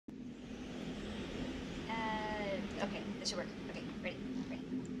This should work. Okay, ready. Ready.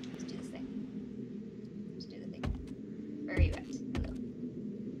 Let's do this thing. Let's do the thing. Where are you at?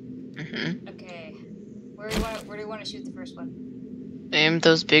 Hello. Okay. Where do we want to shoot the first one? Aim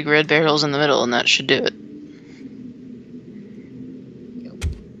those big red barrels in the middle, and that should do it. Go.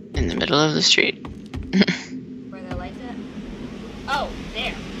 In the middle of the street. Where the lights at? Oh,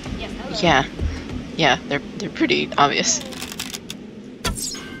 there. Yes, hello. Yeah. Yeah, they're pretty obvious.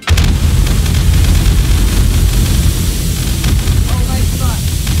 Oh my god.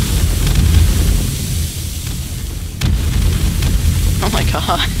 Oh my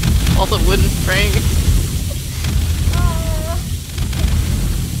god. All the wooden frames.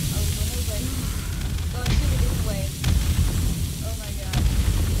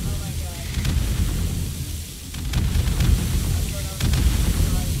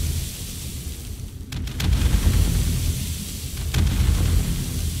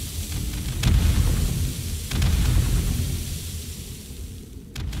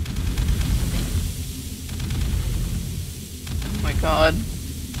 Oh my god.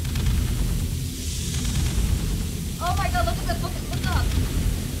 Oh my god, look at the book, look up!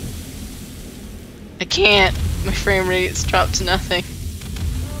 I can't. My frame rate's dropped to nothing.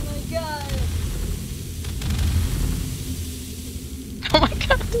 Oh my god! Oh my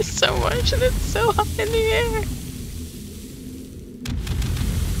god, there's so much and it's so high in the air.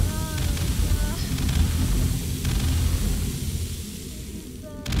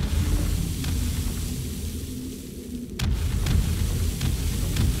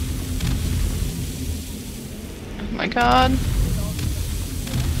 Oh my god.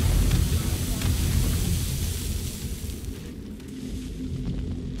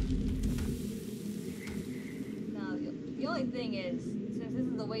 Now, the only thing is, since this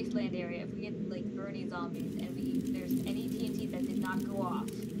is a wasteland area, if we get like burning zombies and there's any TNT that did not go off.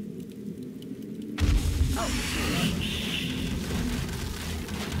 Oh,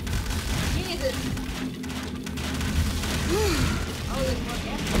 Jesus! Oh, there's more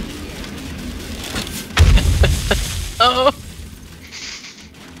gas here. Oh.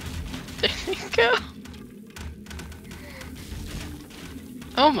 There we go.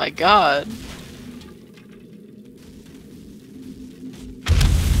 Oh my god.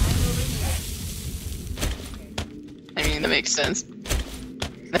 I mean, that makes sense.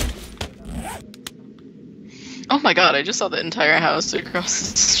 Oh my god, I just saw the entire house across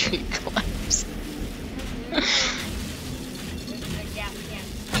the street collapse.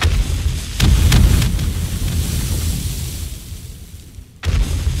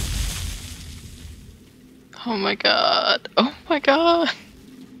 Oh my god. Oh my god.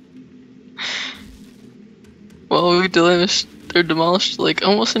 Well, we demolished like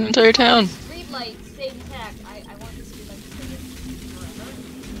almost an entire town. Street lights stay intact. I want the street lights to stay forever.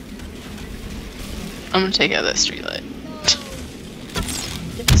 I'm gonna take out that street light. No.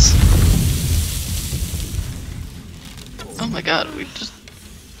 Yes. Oh my god,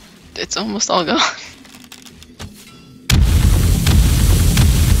 it's almost all gone.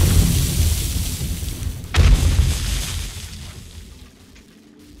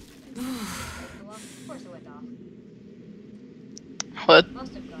 Well, of course it went off. What?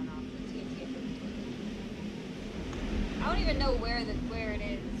 Must have gone off. I don't even know where it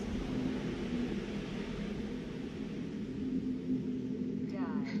is.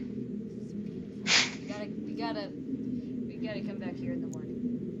 God, we gotta come back here in the morning.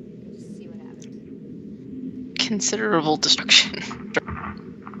 Just see what happens. Considerable destruction.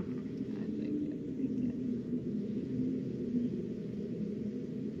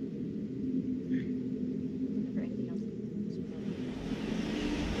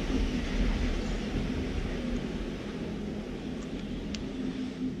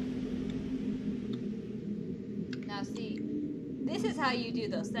 Now see, this is how you do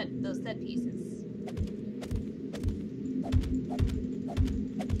those set pieces.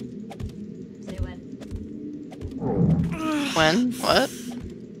 Say when. When? What?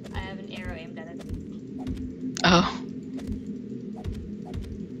 I have an arrow aimed at it. Oh.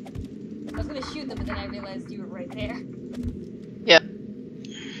 I was gonna shoot them, but then I realized you were right there. Yep.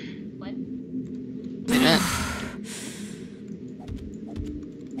 What? Wait a minute.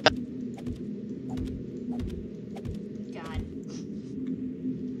 God.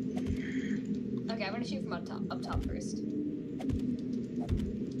 Okay, I'm gonna shoot from up top first.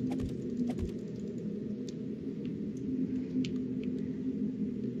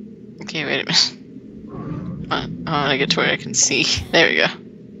 Okay, wait a minute. I wanna get to where I can see. There we go.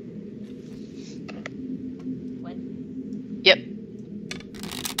 What? Yep.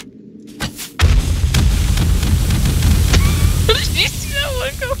 Did you see that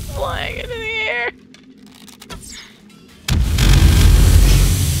one go flying into the air?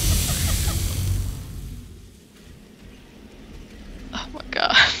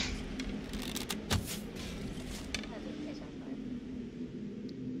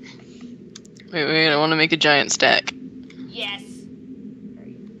 Wait, I want to make a giant stack. Yes.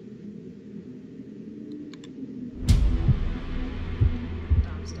 Hurry. Oh,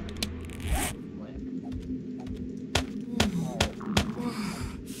 I'm stuck. Whatever.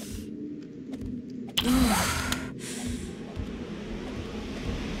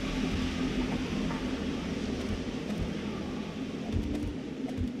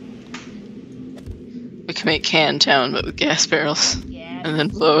 We can make Can Town, but with gas barrels. Yeah. And then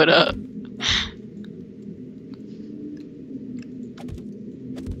blow it up.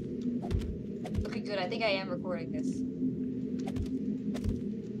 Okay, good. I think I am recording this.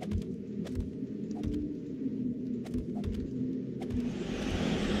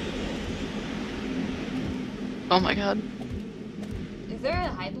 Oh my god. Is there a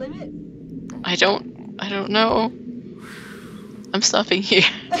height limit? I don't know. I'm stopping here.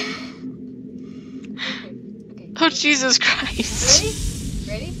 Okay. Oh, Jesus Christ.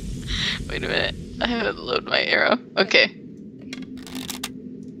 Ready? Wait a minute. I haven't loaded my arrow. Okay.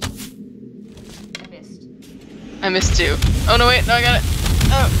 I missed. I missed too. Oh no, wait. No, I got it.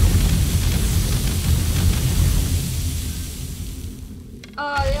 Oh.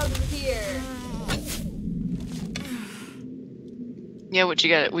 Oh, they all disappear. Yeah, what you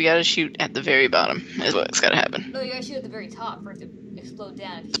got? We gotta shoot at the very bottom, is what's gotta happen. No, you gotta shoot at the very top for it to explode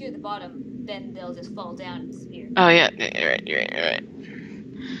down. If you shoot at the bottom, then they'll just fall down and disappear. Oh, yeah. You're right.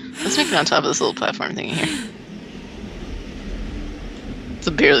 Let's make it on top of this little platform thingy here. It's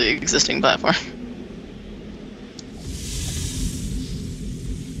a barely existing platform.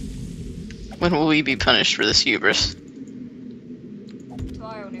 When will we be punished for this hubris?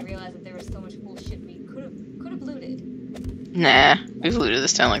 Tomorrow, when we realized that there was so much cool shit we could have looted. Nah, we've looted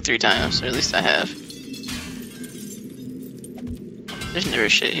this town like 3 times, or at least I have. There's never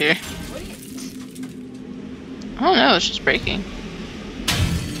shit here. What do you? I don't know, it's just breaking.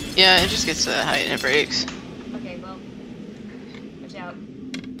 Yeah, it just gets to that height and it breaks. Okay, well, watch out.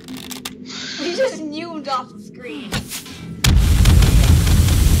 We just zoomed off the screen. That's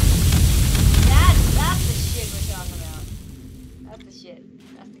the shit we're talking about. That's the shit.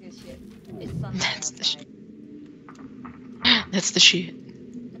 That's the good shit. It's sunlight That's the outside. That's the shit.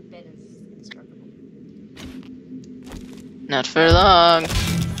 The bed is indestructible. Not for long. Oh,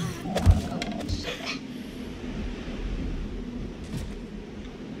 shit.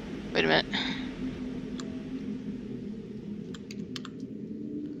 Wait a minute.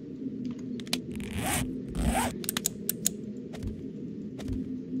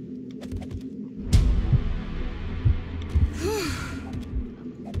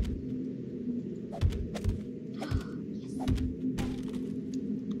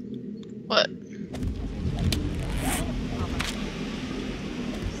 What?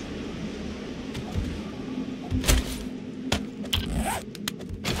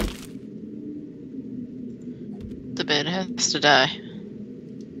 The bed has to die.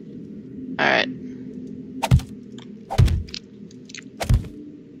 Alright.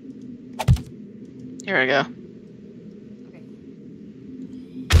 Here we go. Okay.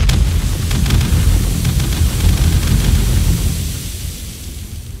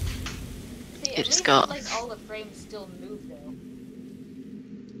 See, It is least, gone. like, all the frames still move, though.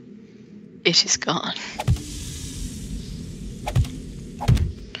 It is gone.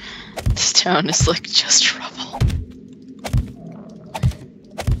 This town is like just rubble.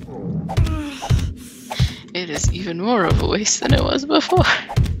 It is even more of a waste than it was before.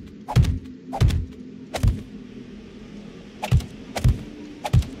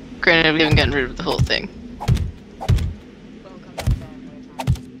 Granted, we haven't gotten rid of the whole thing. We'll come back to that another time.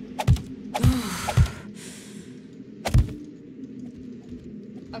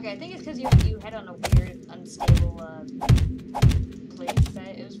 Okay, I think it's because you had on a weird, unstable place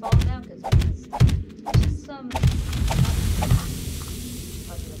that it was falling down, because it's just some...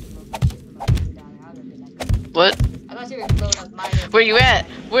 What? I thought you were blowing up mine. Where you at?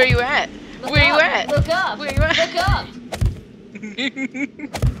 Where you at? Look Where you up, at? Look up! Where you at? Look up!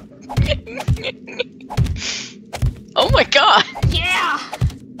 Oh my god! Yeah!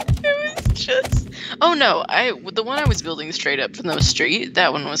 It was just... Oh no, the one I was building straight up from the street,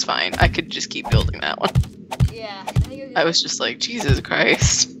 that one was fine. I could just keep building that one. Yeah. I was just like, Jesus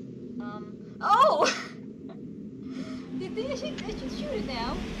Christ. Oh! Do you think I should shoot it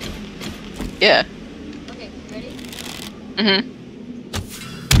now? Yeah. Okay, ready? Mm-hmm.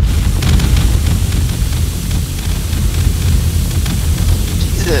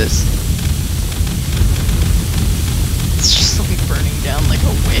 Jesus. It's just like burning down like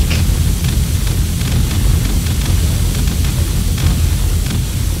a wick.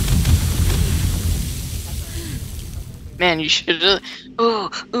 Man, you should have.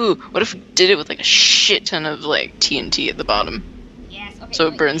 Ooh. What if we did it with like a shit ton of like TNT at the bottom, Yes. Okay. so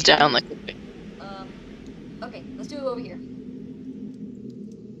it burns down like. Okay. Let's do it over here.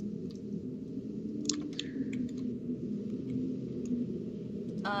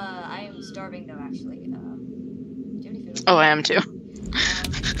 I am starving though. Actually. Do you have any food? Oh, I am too.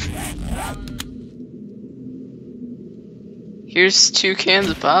 Here's 2 cans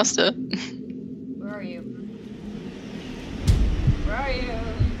of pasta. Where are you? Where are you?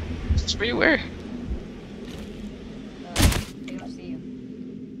 Just where you were. I don't see you.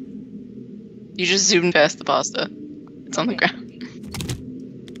 You just zoomed past the pasta. It's on the ground.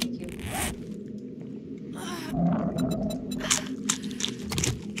 Thank you.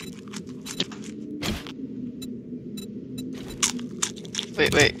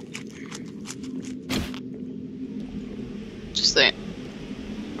 Wait. Just saying.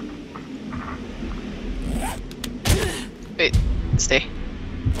 Wait, stay.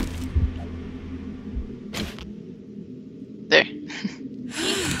 There.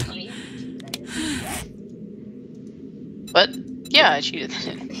 What? Yeah, I cheated.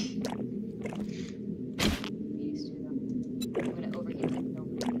 I'm gonna overheat it.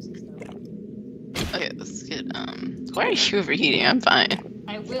 Okay, let's get, why are you overheating? I'm fine.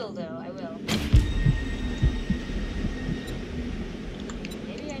 I will, though. I will.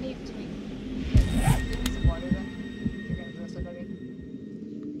 Maybe I need to give me some water, then. You're gonna throw stuff at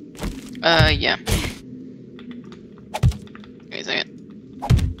me. Yeah. Wait a second.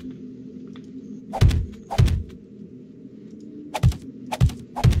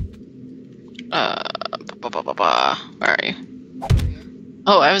 Where are you?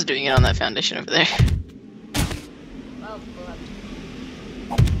 Oh, I was doing it on that foundation over there. Well, we'll have to.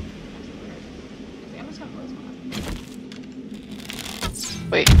 I'm just gonna close one.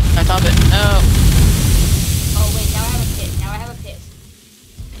 Wait, on top of it. No. Oh, wait, now I have a pit. Now I have a pit.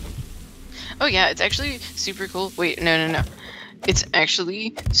 Oh yeah, it's actually super cool. Wait, no. It's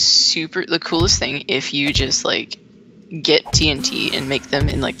actually super the coolest thing if you just like get TNT and make them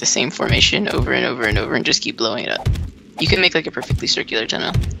in like the same formation over and over and over and just keep blowing it up. You can make like a perfectly circular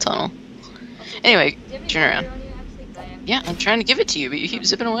tunnel. Anyway, turn around. Yeah, I'm trying to give it to you, but you keep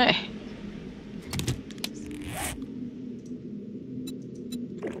zipping away.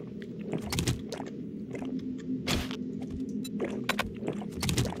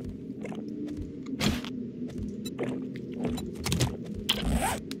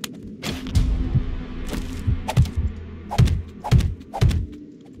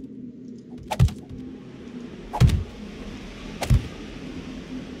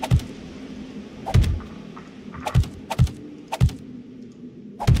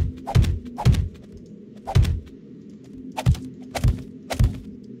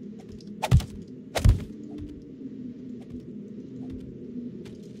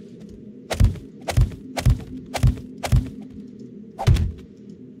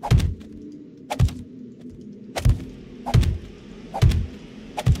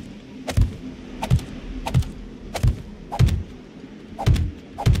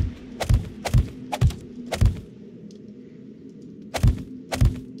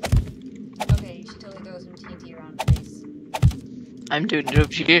 I'm doing it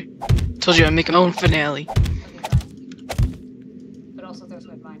over here. Told you I'd make my own finale. Okay, fine. But also throw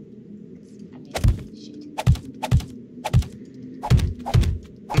some at mine. I mean, shoot.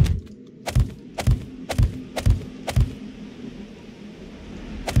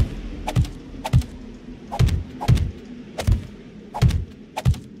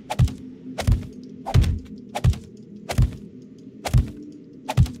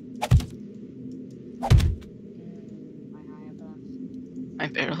 My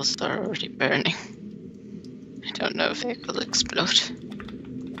barrels are already burning. I don't know if they will explode.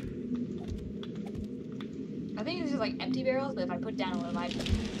 I think these are like empty barrels, but if I put down one of my...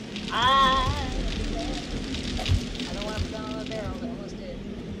 I don't want to put down all the barrels, I almost did.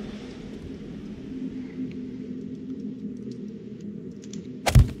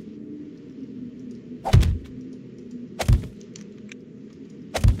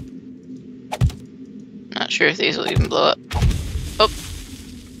 Not sure if these will even blow up.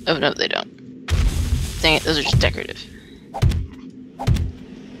 Oh no, they don't. Dang it, those are just decorative.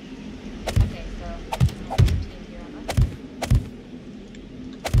 Okay, so...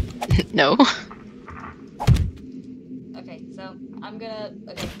 No. Okay, so I'm gonna...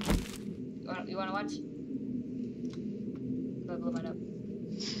 Okay. You wanna watch? Go blow mine up.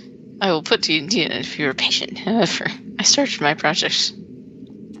 I will put TNT in it if you are patient. However, I started my project.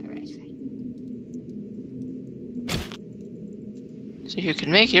 Alright. So you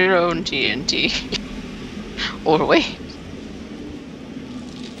can make your own TNT. Or wait.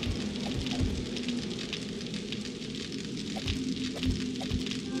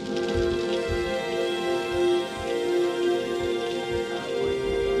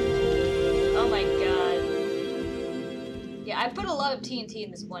 lot of TNT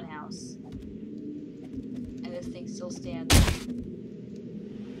in this one house. And this thing still stands.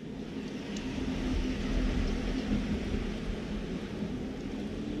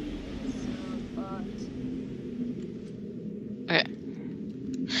 Okay.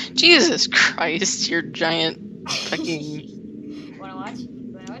 Jesus Christ, you're giant fucking... Wanna watch?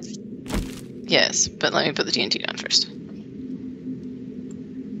 Wanna watch? Yes, but let me put the TNT down first.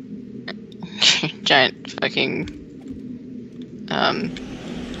 Okay. Giant fucking...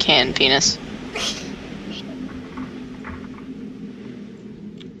 can penis.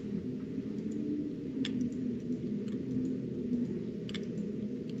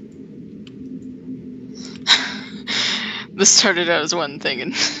 This started out as one thing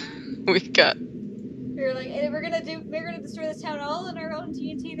and we got... We were like, hey, we're gonna destroy this town all in our own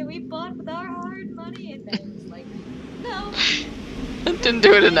TNT that we bought with our hard money, and then it was like, no. Didn't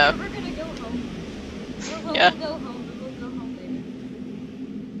do it enough. We're gonna go home. We'll Yeah. go home. We'll go home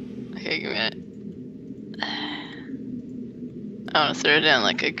later. Okay, give me a minute. I want to throw down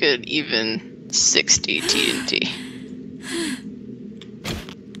like a good even 60 TNT.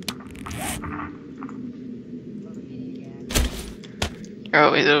 You're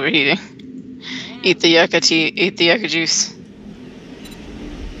always overheating. Yeah. Eat the yucca tea, eat the yucca juice.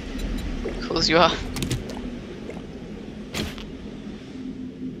 Cools you off.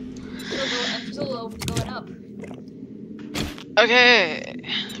 I'm still going up. Okay.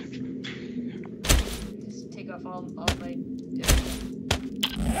 Just take off all my...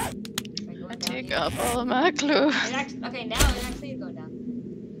 I take off all of my clothes. Okay, now it actually is going down.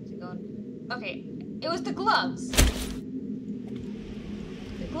 Is it going... Okay, it was the gloves.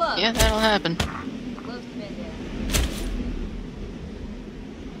 The gloves. Yeah, that'll happen. The gloves bandana.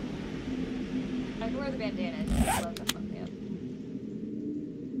 I can wear the bandana. It's the gloves that fuck me up.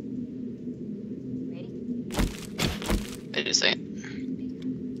 Ready? Wait a second.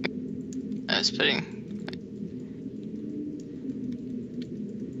 I was putting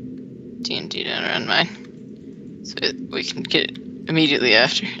TNT down around mine, so we can get it immediately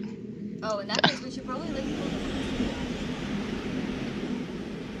after. Oh, in that case, we should probably like.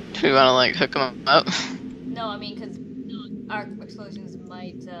 Do we want to like hook them up? No, I mean, because our explosions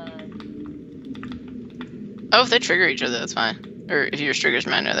might. Oh, if they trigger each other, that's fine. Or if yours triggers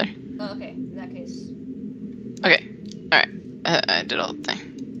mine, rather. Oh, okay. In that case. Okay. All right. I did all the thing.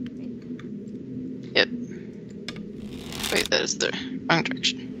 Yep. Wait, that is the wrong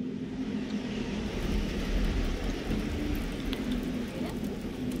direction.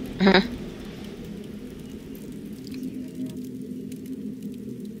 Uh-huh.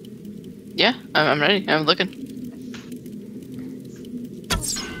 Yeah, I'm ready. I'm looking.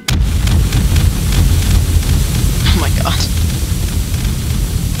 Oh my god.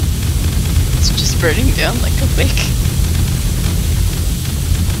 It's just burning down like a wick.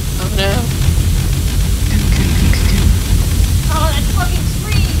 Oh no. Oh, that fucking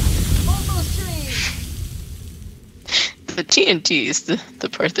tree! Both those trees! The TNT is the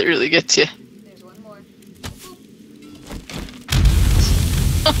part that really gets you. There's one more.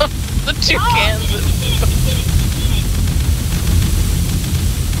 The two cans. Did it.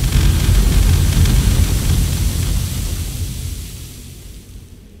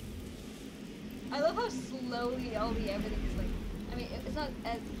 I love how slowly everything is like. I mean, it's not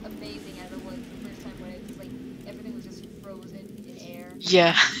as amazing as it was the first time when it's like everything was just frozen in air.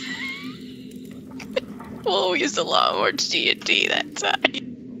 Yeah. Well, we used a lot more TNT that time.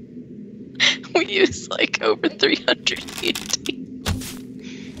 We used like over 300 TNT.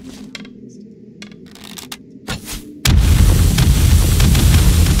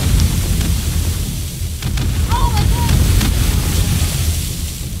 Oh my god!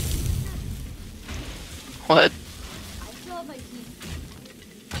 What? I still have my teeth.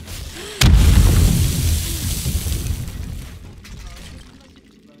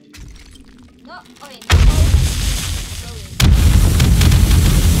 No, wait, no.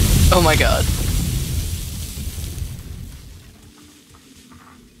 Oh my god.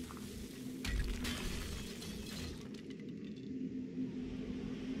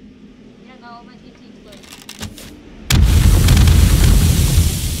 Yeah, no, my teeth exploded.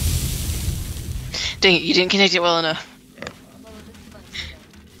 Dang it, you didn't connect it well enough. Well, this is fun.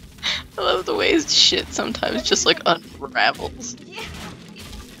 I love the ways shit sometimes just like unravels. Yeah.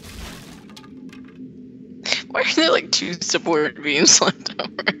 Why are there like two support beams left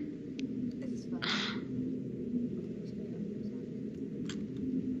over? This is fun.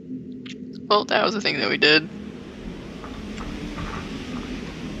 Well, that was the thing that we did.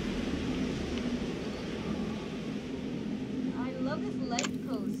 I love this light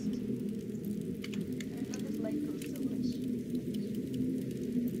post. I love this light post so much.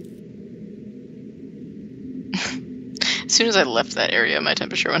 As soon as I left that area, my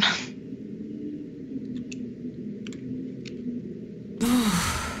temperature went up.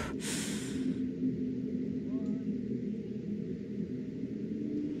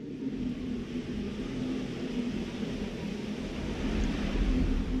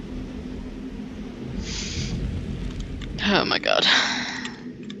 Oh my god.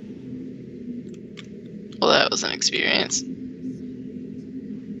 Well, that was an experience. It'll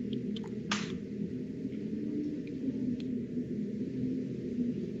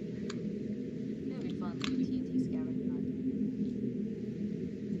be fun. TNT scavenging hunt.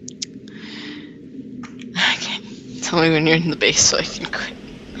 Okay. Tell me when you're in the base so I can quit.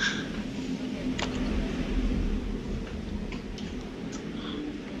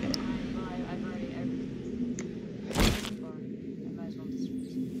 I've already. I might as well just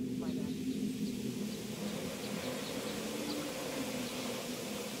fly back.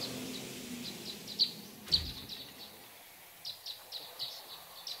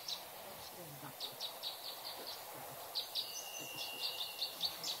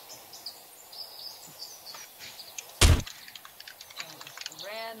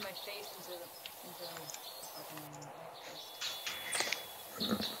 Ran my face into the fucking lamppost.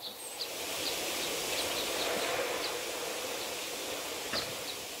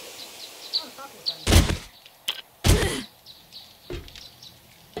 Oh, the coffee's done.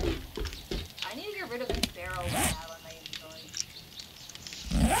 I need to get rid of the barrels I have on my inventory.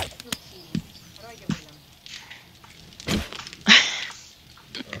 Those keys. How do I get rid of them?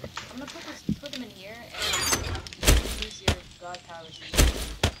 I'm gonna put them in here and use your god powers.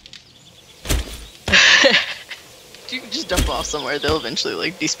 You can just dump off somewhere, they'll eventually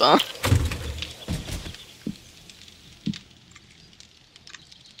like despawn.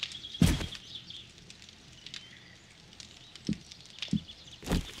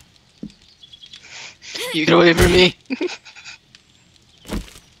 You get away from me.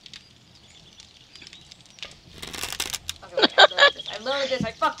 Okay, wait, I loaded this.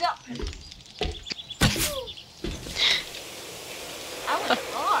 I fucked up. I was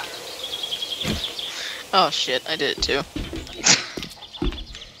far. Oh shit, I did it too.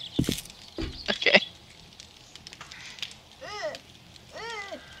 Okay.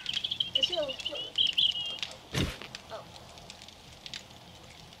 Oh.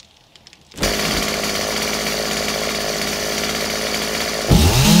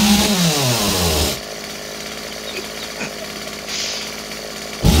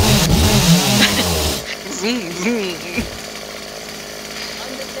 Zoom, zoom.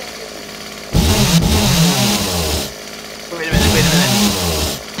 Wait a minute, wait a minute.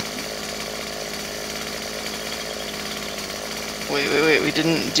 Wait, we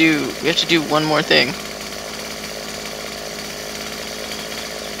didn't do... We have to do one more thing.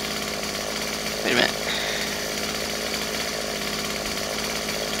 Wait a minute.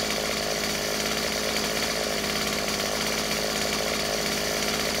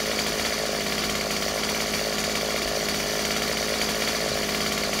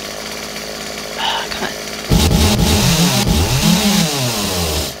 Ah, come on.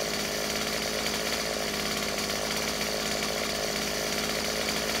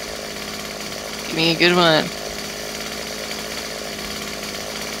 Give me a good one.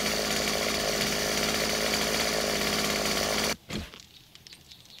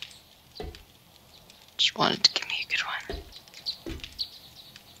 Just wanted to give me a good one.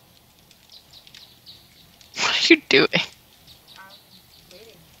 What are you doing?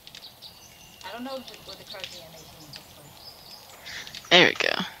 Waiting. I don't know what the cartoon animation looks like. There we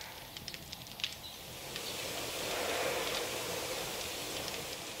go.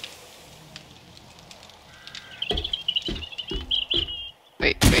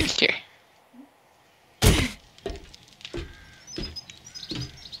 Wait, here.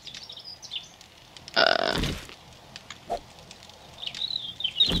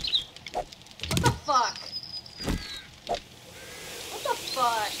 What the fuck? What the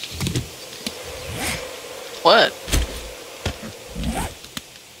fuck? What?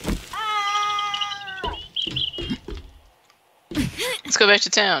 Ah! Let's go back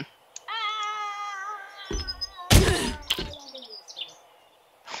to town.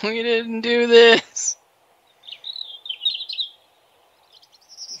 We didn't do this.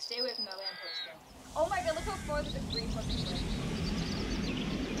 You stay away from that lamppost, though. Oh my god, look how far the green fucking went.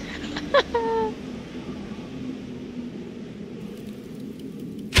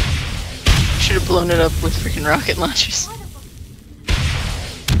 Should have blown it up with freaking rocket launchers. Why the fuck?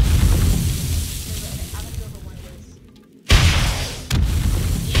 I'm gonna go for one of those.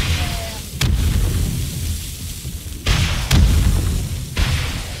 Yeah.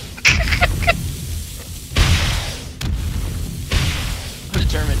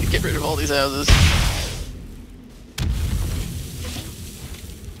 get rid of all these houses.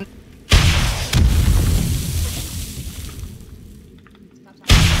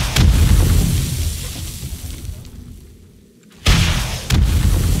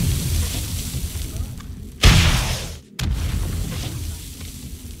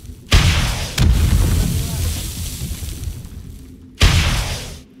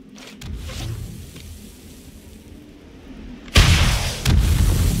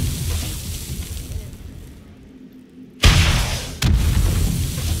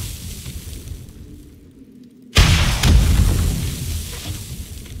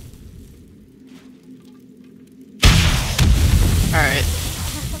 Alright.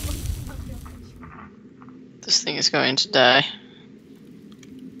 This thing is going to die.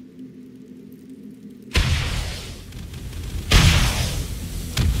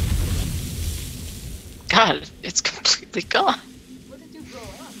 God, it's completely gone. What did you blow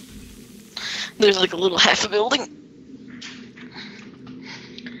up? There's like a little half a building.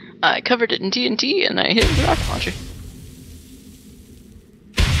 I covered it in TNT and I hit it with a rocket launcher.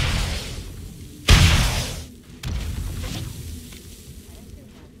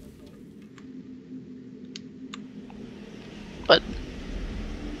 But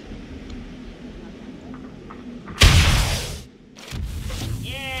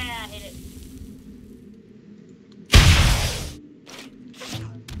Yeah, I hit it.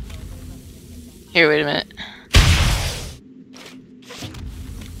 here, wait a minute.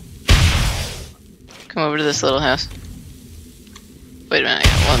 Come over to this little house. Wait a minute, I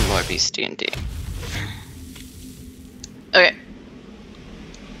got one more piece of TNT. Okay.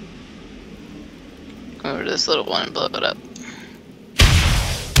 Come over to this little one and blow it up.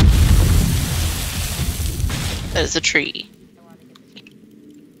 That is a tree.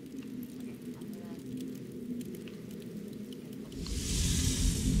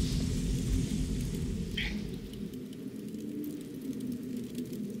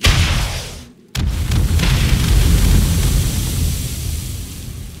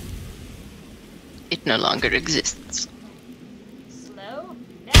 It no longer exists. Slow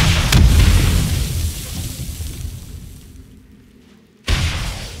down.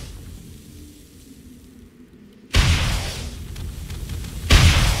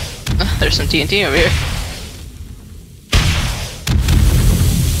 There's some TNT over here.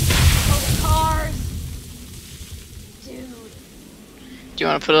 Oh, cars! Dude. Do you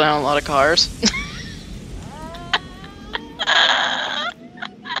want to put down a lot of cars?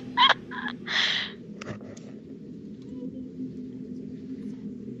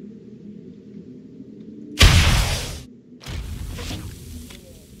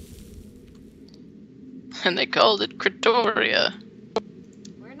 And they called it Critoria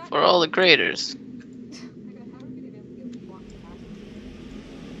We're not for all the graders. Oh my god, how are we gonna be able to get walk past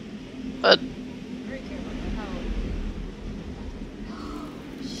this? But Very careful about how.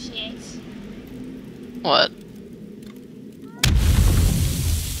 Shit. what?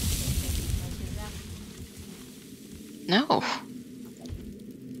 No.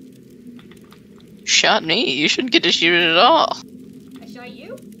 Shot me. You shouldn't get to shoot it at all. I shot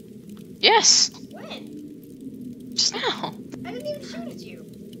you? Yes. When? Just now. I didn't even shoot at you.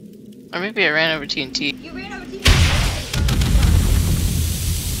 Or maybe I ran over TNT. You ran over TV.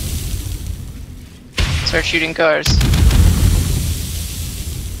 Start shooting cars.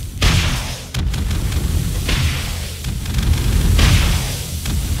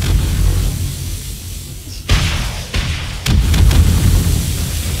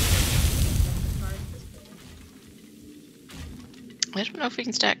 I don't know if we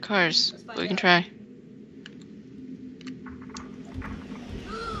can stack cars, but we can try.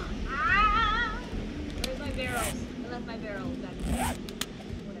 Ah! Where's my barrels? I left my barrels back there.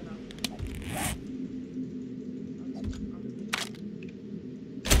 Whatever.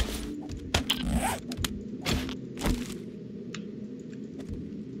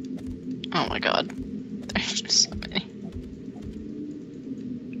 Oh my god. There's just so many.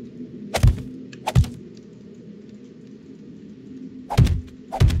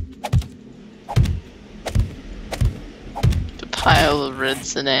 A pile of red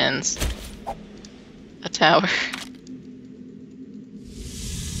sedans. A tower.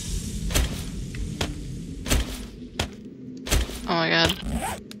 Oh my god.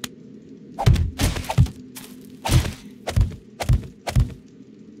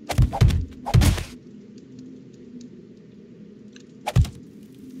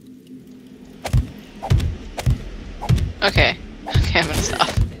 Okay. Okay, I'm gonna stop.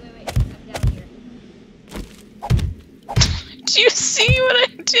 Wait. I'm down here. Do you see what I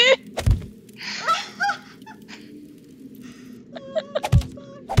did? Oh,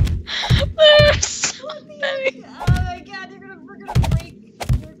 fuck.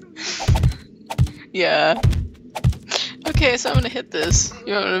 Yeah. Okay, so I'm gonna hit this.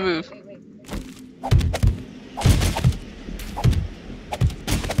 You want me to move? Wait.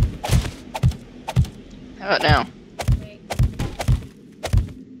 How about now? Wait.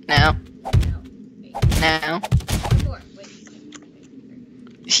 Now? No. Wait. Now? One more. Wait.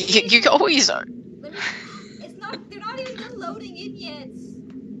 You always are. Let me. It's not. They're not even done loading in yet.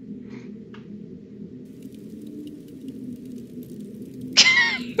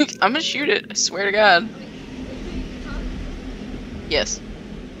 I'm gonna shoot it. I swear to God. Okay. Wait, Tom. Yes.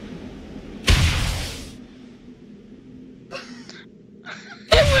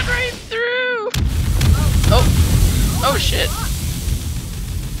 It went right through. Oh shit.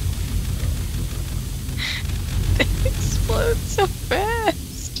 They explode so fast.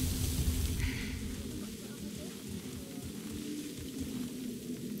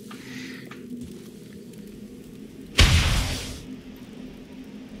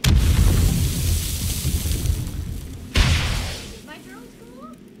 Did my drones go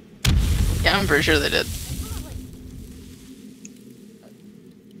off? Yeah, I'm pretty sure they did. I thought like.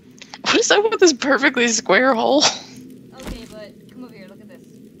 What is up with this perfectly square hole? Okay, but come over here. Look at this.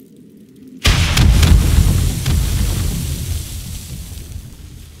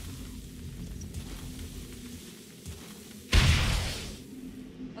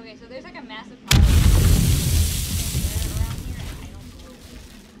 Okay, so there's like a massive pile around here, and I don't know.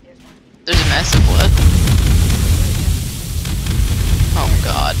 There's one. There's a massive what? Oh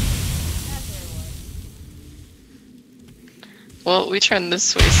God. That's where it was. Well, we turned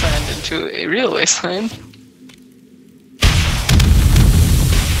this wasteland into a real wasteland.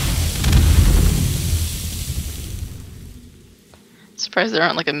 Surprised there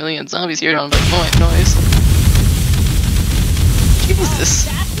aren't like a million zombies here on like noise. Jesus.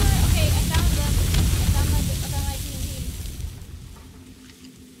 Oh, that's where. Okay, I found them. I found my TNT.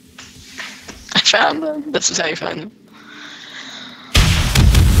 I found them. This is how you find them.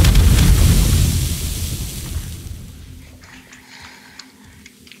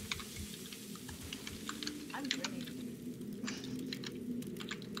 I'm grinning.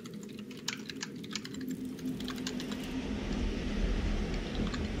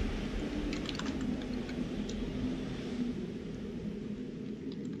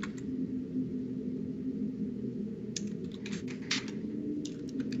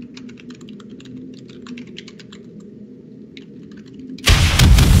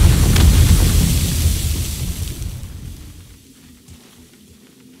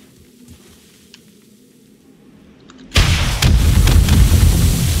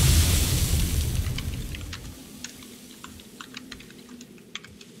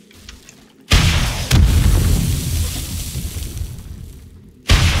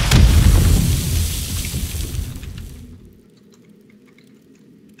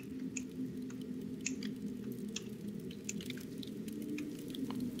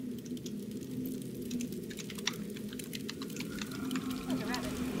 Look, a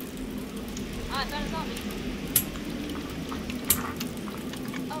rabbit. Ah, I found a zombie.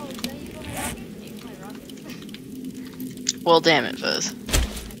 Oh, is that you got my rockets? Use my rockets. Well, damn it, Fuzz.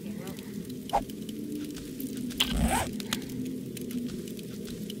 Okay, well.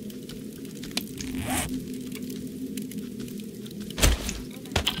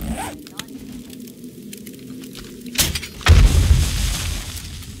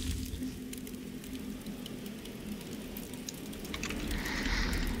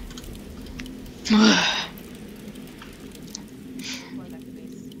 Going back to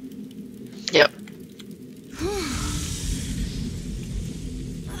base. Yep.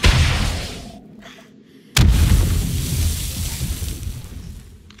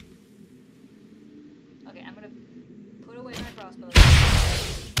 Okay, I'm gonna put away my crossbow.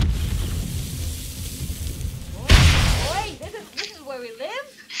 Boy, this is where we live.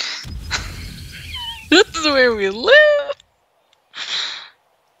 This is where we live.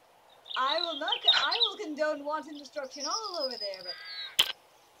 I will condone wanton destruction all over there, but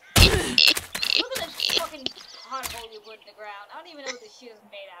look at this fucking pothole you put in the ground. I don't even know what this shit is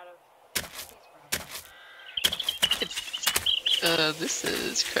made out of. This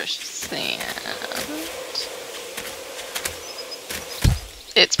is crushed sand.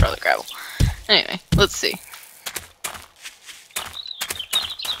 It's probably gravel. Anyway, let's see.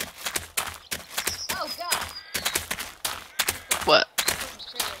 Oh god! What?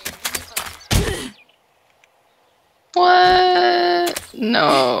 What?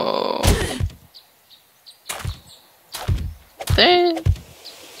 No. There.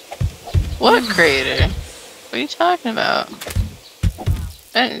 What crater? What are you talking about?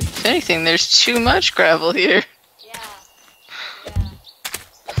 If anything, there's too much gravel here. Yeah. Yeah.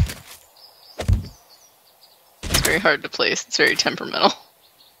 very hard to place. It's very temperamental.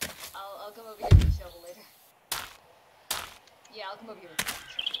 I'll come over here with a shovel later. Yeah, I'll come over here with a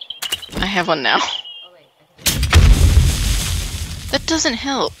shovel. I have one now. Oh wait, I can That doesn't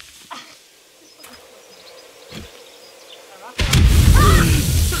help.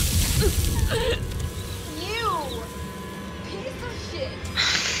 You piece of shit.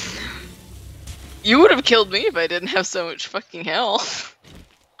 You would have killed me if I didn't have so much fucking health.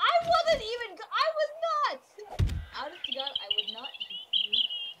 I wasn't even. I was not. Honest to God, I would not use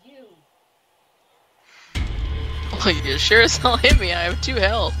you. Well, you sure as hell hit me. I have 2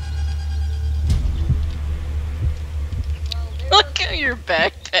 health. Well, Look how your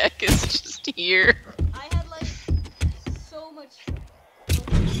backpack is just here. I had like so much.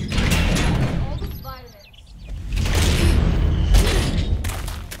 All those vitamins.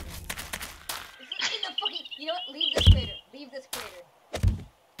 It's in the fucking. You know what? Leave this crater. Leave this crater.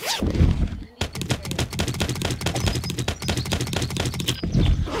 Leave this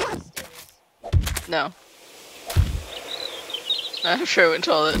crater. No. I'm sure I went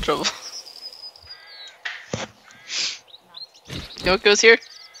to all that trouble. You know what goes here?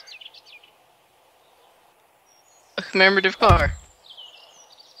 A commemorative car.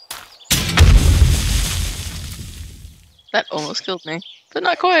 That almost killed me, but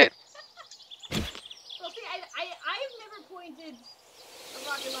not quite. Well, see, I've never pointed a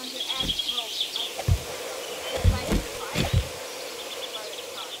rocket launcher at smoke.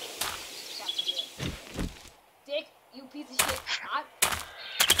 Dick, you piece of shit.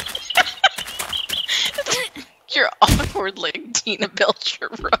 Your awkward like Tina Belcher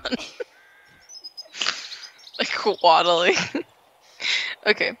run. Like waddling.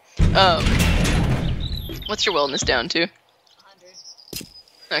 Okay. What's your wellness down to?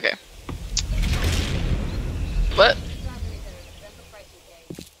 100. Okay. What? That's the price we pay.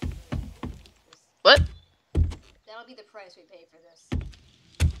 What? That'll be the price we pay for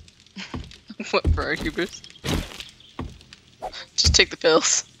this. What for our hubris? Just take the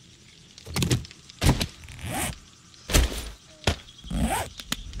pills.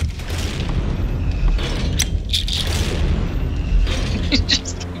 You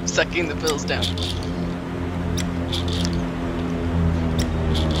just keep sucking the pills down.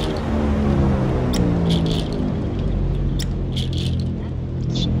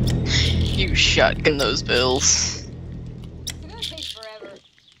 You shotgun those pills. It's gonna take forever.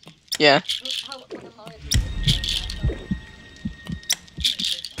 Yeah.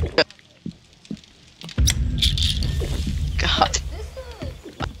 God.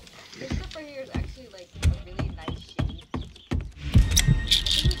 This stuff right here is actually like a really nice shade. I think we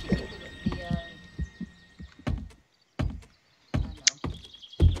should keep the I don't know,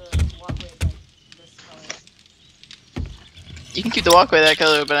 the walkway like this color. You can keep the walkway that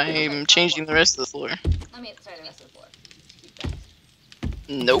color, but I'm changing the rest of the floor. I mean, sorry, the rest of the floor. Keep that.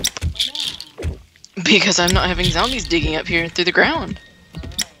 Nope. Why not? Because I'm not having zombies digging up here through the ground.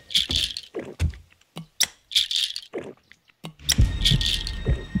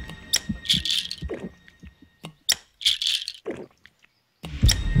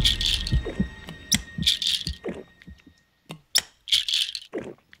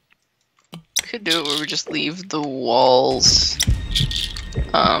 We could do it where we just leave the walls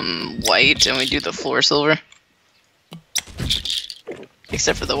white and we do the floor silver.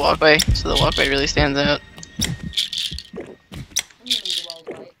 Except for the walkway, so the walkway really stands out. I'm gonna leave the walls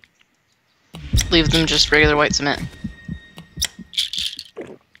white. Leave them just regular white cement.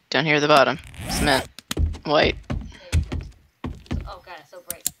 Down here at the bottom. Cement. White. There you go. Oh god, it's so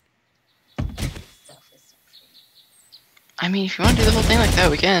bright. Stuff is so pretty. I mean, if you want to do the whole thing like that,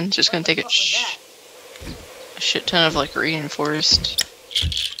 we can. It's just gonna take What was that? a shit ton of like reinforced.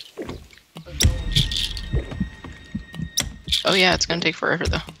 The gold. Oh yeah, it's gonna take forever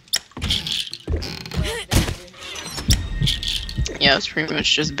though. Yeah, it's pretty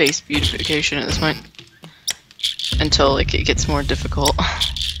much just base beautification at this point. Until like it gets more difficult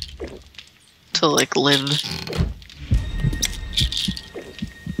to like live.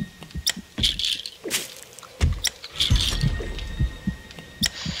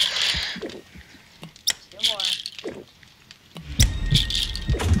 Two more.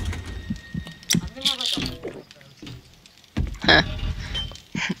 I'm gonna have like a hole like those. Huh.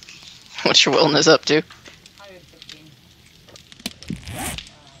 What's your wellness up to? 115.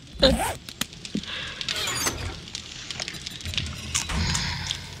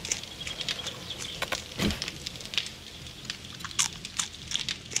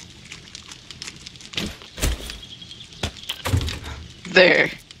 There.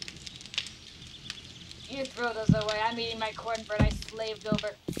 You throw those away. I'm eating my cornbread I slaved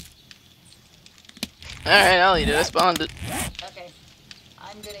over. Alright, I'll eat it. I spawned it. Okay.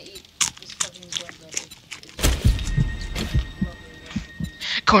 I'm gonna eat this fucking cornbread.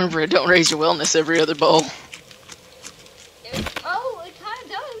 Cornbread, don't raise your wellness every other bowl. Oh, it kind of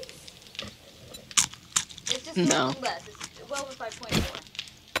does. It's just a No. little less. It's well over 5.4.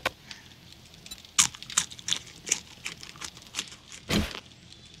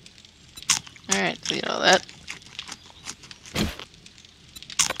 Alright, delete all that.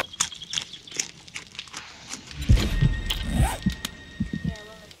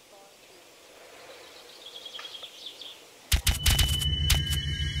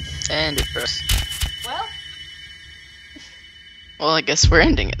 And it burst. Well, Well, I guess we're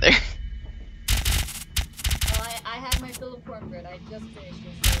ending it there. I had my fill of cornbread. I just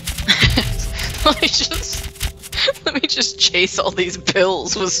finished this. Let me just chase all these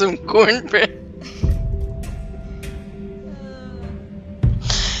pills with some cornbread.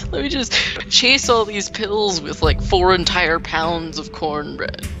 Let me just chase all these pills with like 4 entire pounds of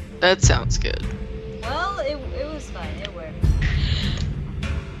cornbread. That sounds good. Well, it was fine. It worked.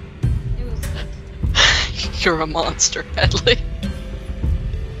 It was good. You're a monster, Hadley.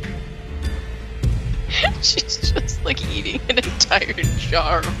 She's just like eating an entire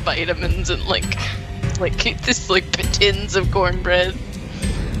jar of vitamins and like this like tins of cornbread.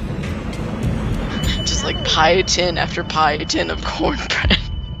 Just like pie tin after pie tin of cornbread.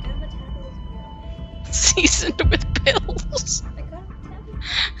 Seasoned with pills.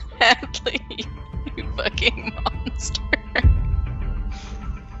 Hadley, you fucking monster.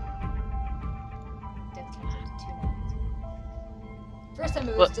 First time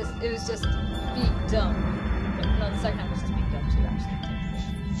it was just being dumb. But no, the second time it was just being dumb too, actually.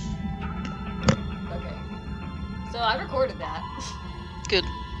 Okay. So I recorded that. Good.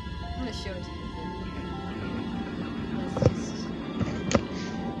 I'm gonna show it to you. Let's just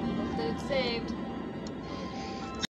hope that it's saved.